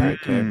 Give me Pat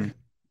Cantley.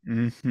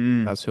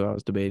 Mm-hmm. That's who I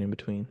was debating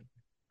between.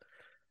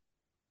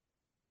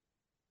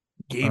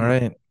 Gamer. All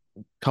right.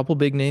 Couple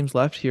big names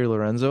left here,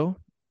 Lorenzo.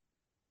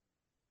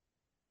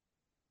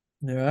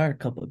 There are a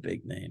couple of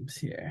big names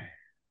here.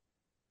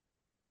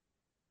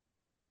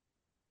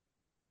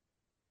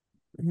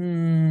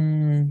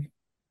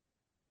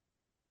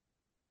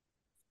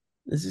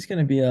 This is going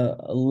to be a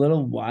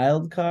little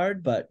wild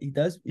card, but he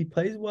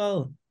plays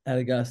well at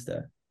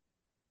Augusta.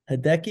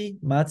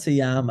 Hideki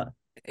Matsuyama.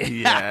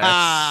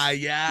 Yeah.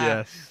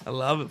 Yes. I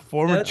love it.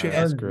 Former champ.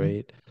 That's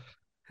great.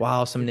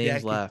 Wow, some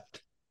names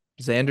left.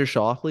 Xander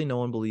Schauffele, no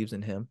one believes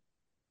in him.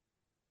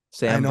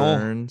 Sam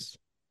Burns,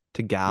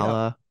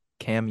 Tagala,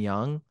 Cam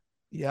Young.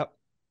 Yep.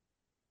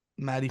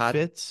 Matty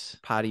Fitz.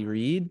 Patty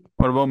Reed.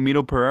 What about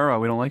Mito Pereira?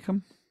 We don't like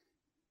him?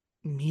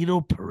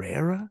 Mito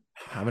Pereira?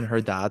 Haven't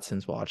heard that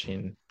since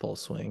watching Full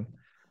Swing.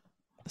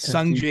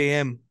 Sung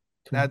JM.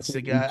 That's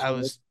the guy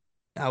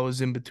I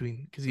was in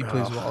between because he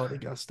plays well at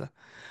Augusta.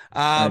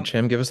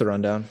 Jim, give us a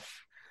rundown.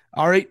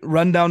 All right,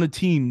 rundown of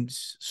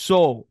teams.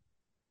 So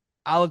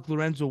Alec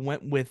Lorenzo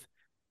went with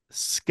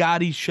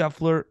Scotty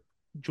Scheffler,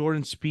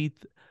 Jordan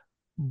Spieth,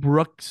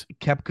 Brooks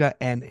Koepka,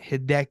 and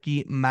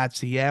Hideki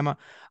Matsuyama.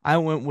 I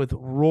went with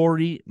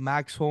Rory,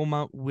 Max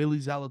Homa, Willie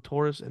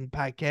Zalatoris, and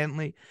Pat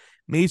Cantley.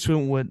 Mace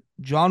went with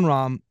John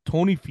Rahm,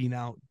 Tony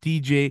Finau,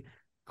 DJ,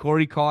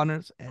 Corey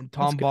Connors, and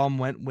Tom Baum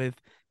went with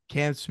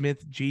Cam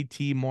Smith,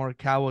 JT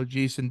Morikawa,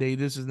 Jason Day.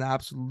 This is an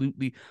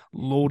absolutely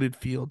loaded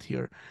field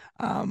here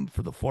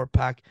for the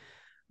 4-pack.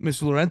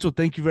 Mr. Lorenzo,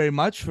 thank you very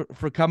much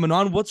for coming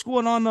on. What's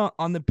going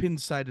on the pin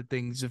side of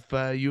things, if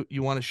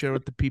you want to share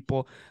with the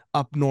people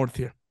up north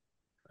here?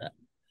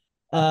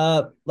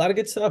 A lot of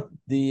good stuff.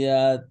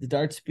 The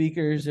Dart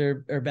speakers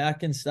are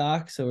back in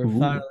stock, so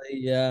we're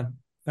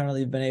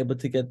finally been able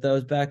to get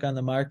those back on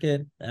the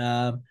market.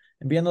 And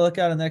be on the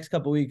lookout in the next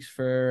couple of weeks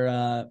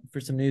for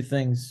some new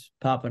things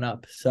popping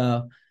up.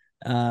 So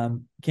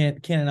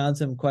can't announce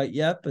them quite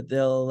yet, but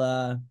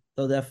they'll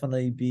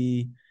definitely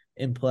be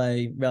in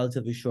play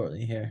relatively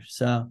shortly here.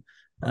 So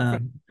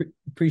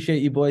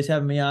appreciate you boys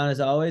having me on as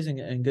always,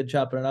 and good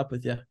chopping it up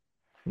with you.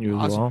 You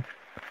as well.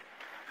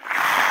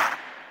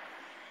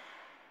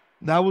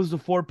 That was the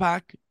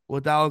 4-pack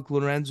with Alec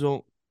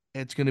Lorenzo.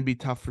 It's going to be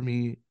tough for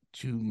me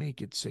to make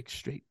it 6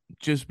 straight,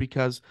 just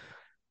because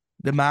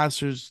the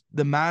Masters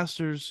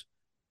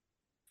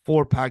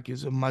 4-pack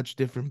is a much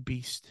different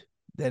beast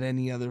than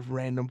any other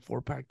random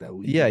 4-pack that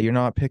we do. You're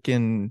not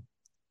picking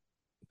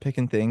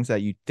things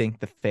that you think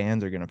the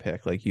fans are going to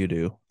pick like you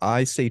do.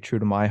 I stay true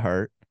to my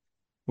heart,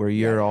 where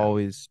you're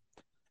always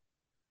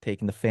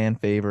taking the fan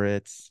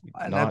favorites.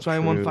 And that's why I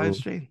won 5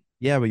 straight.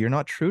 Yeah, but you're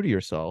not true to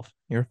yourself.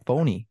 You're a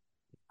phony.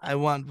 I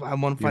won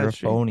 5 You're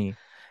straight. a phony.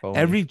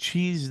 Every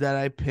cheese that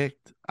I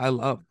picked, I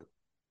loved.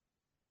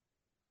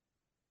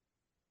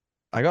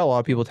 I got a lot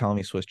of people telling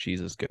me Swiss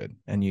cheese is good,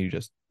 and you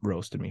just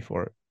roasted me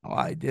for it. Oh,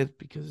 I did,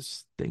 because it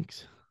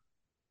stinks.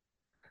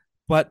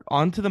 But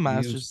on to the You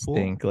Masters pool,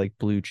 stink like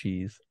blue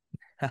cheese.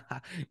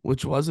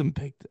 which wasn't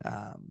picked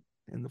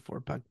in the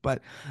 4-pack.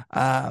 But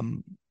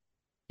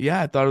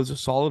yeah, I thought it was a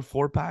solid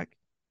 4-pack.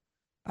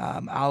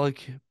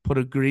 Alec put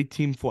a great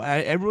team for.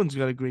 Everyone's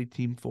got a great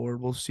team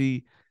forward. We'll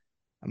see.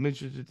 I'm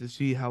interested to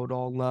see how it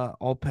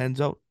all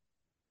pans out.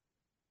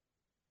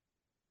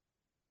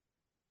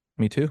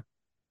 Me too.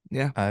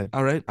 Yeah. I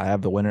All right. I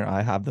have the winner.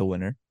 I have the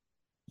winner.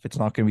 If it's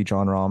not going to be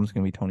John Rahm, it's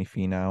going to be Tony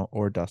Finau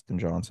or Dustin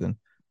Johnson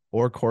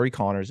or Corey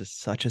Connors is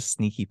such a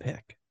sneaky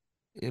pick.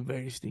 A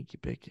very sneaky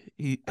pick.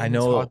 I He's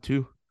know hot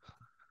too.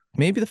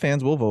 maybe the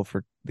fans will vote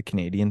for the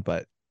Canadian,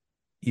 but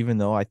even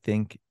though I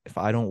think if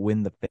I don't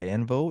win the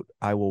fan vote,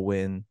 I will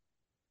win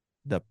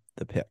the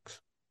picks.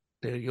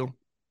 There you go.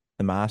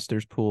 The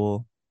Masters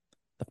pool,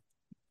 the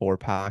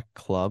 4-pack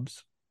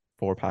clubs,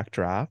 4-pack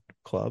draft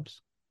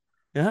clubs.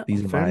 Yeah.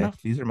 Fair enough.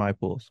 These are my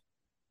pools.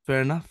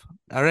 Fair enough.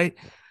 All right.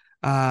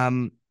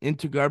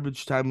 Into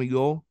garbage time we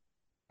go.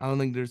 I don't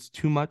think there's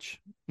too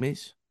much,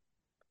 Mace.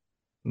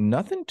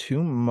 Nothing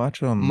too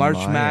much on March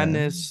my end.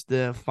 Madness,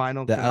 the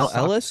final. The kinda sucked.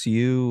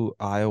 LSU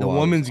Iowa The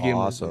women's was game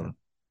was awesome.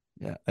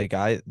 yeah. Like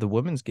the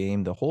women's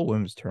game, the whole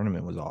women's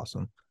tournament was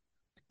awesome.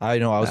 I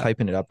know I was Yeah.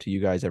 hyping it up to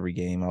you guys every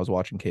game. I was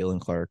watching Caitlin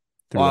Clark. Oh,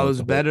 it throughout was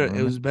the whole better. It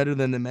tournament. was better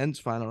than the men's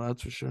final,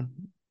 that's for sure.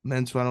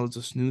 Men's final was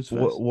a snooze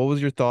fest. What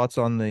was your thoughts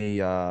on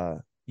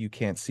the you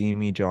can't see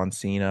me, John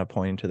Cena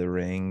pointing to the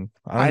ring?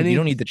 I You think-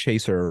 don't need to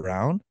chase her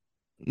around.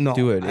 No,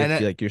 Do it and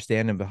if you're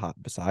standing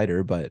beside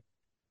her, but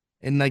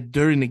and like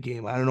during the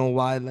game, I don't know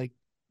why. Like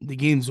the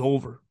game's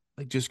over.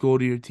 Like just go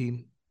to your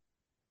team.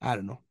 I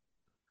don't know.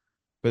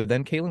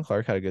 then Caitlin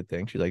Clark had a good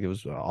thing. She's like, it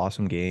was an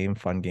awesome game,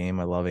 fun game.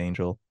 I love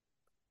Angel.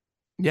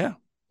 Yeah,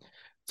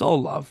 it's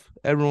all love.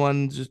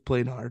 Everyone's just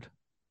playing hard.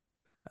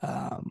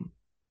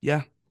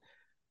 Yeah.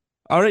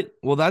 All right.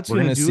 Well, that's We're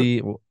gonna gonna do it.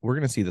 see we're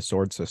gonna see the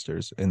Sword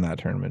Sisters in that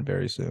tournament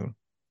very soon.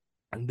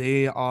 And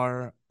they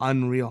are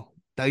unreal,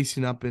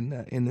 dicing up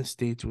in the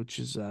States, which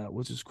is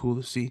cool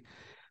to see.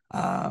 We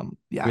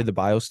Yeah, had the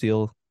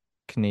BioSteel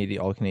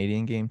All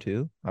Canadian game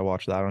too. I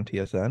watched that on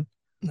TSN.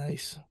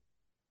 nice,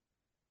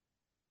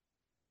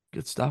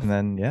 good stuff. And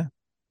then yeah,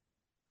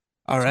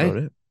 All that's right,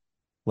 about it.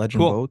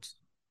 Legend Cool. votes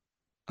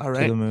all to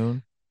right, the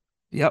moon.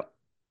 yep.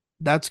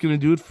 That's gonna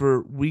do it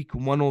for week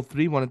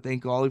 103. Want to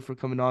thank Ollie for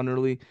coming on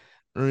early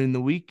in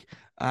the week.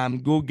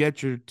 Go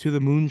get your To the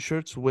Moon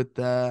shirts with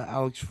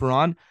Alex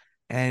Ferron,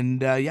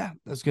 and yeah,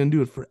 that's gonna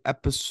do it for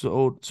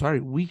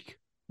week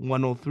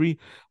 103.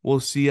 We'll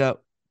see you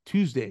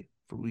Tuesday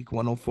for week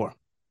 104.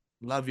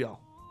 Love y'all.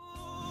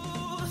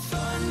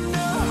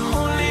 Thunder